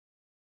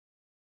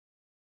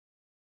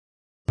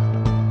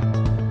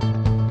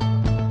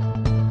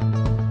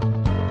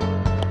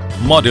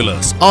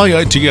Modulus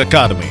IIT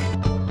Academy.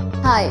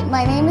 Hi,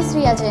 my name is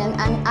Riya Jain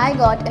and I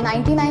got a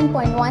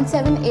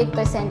 99.178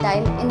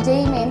 percentile in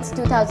JEE Mains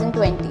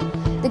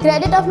 2020. The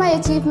credit of my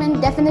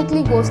achievement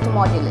definitely goes to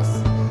Modulus,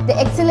 the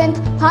excellent,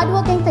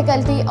 hardworking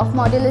faculty of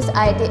Modulus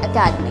IIT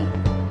Academy.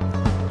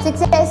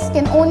 Success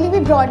can only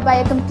be brought by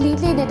a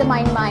completely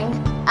determined mind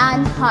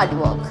and hard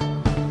work.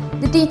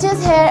 The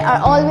teachers here are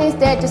always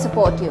there to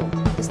support you.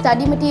 The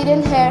study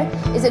material here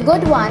is a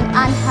good one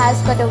and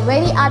has got a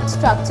very apt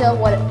structure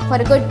for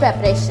a good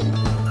preparation.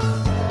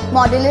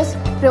 Modulus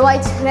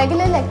provides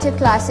regular lecture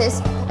classes,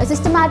 a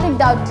systematic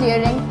doubt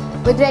clearing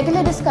with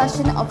regular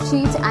discussion of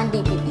sheets and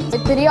DPPs,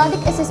 with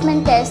periodic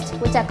assessment tests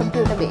which are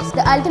computer based.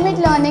 The ultimate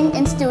learning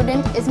in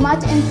student is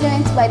much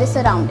influenced by the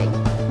surrounding.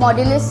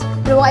 Modulus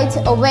provides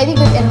a very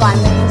good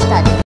environment for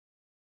study.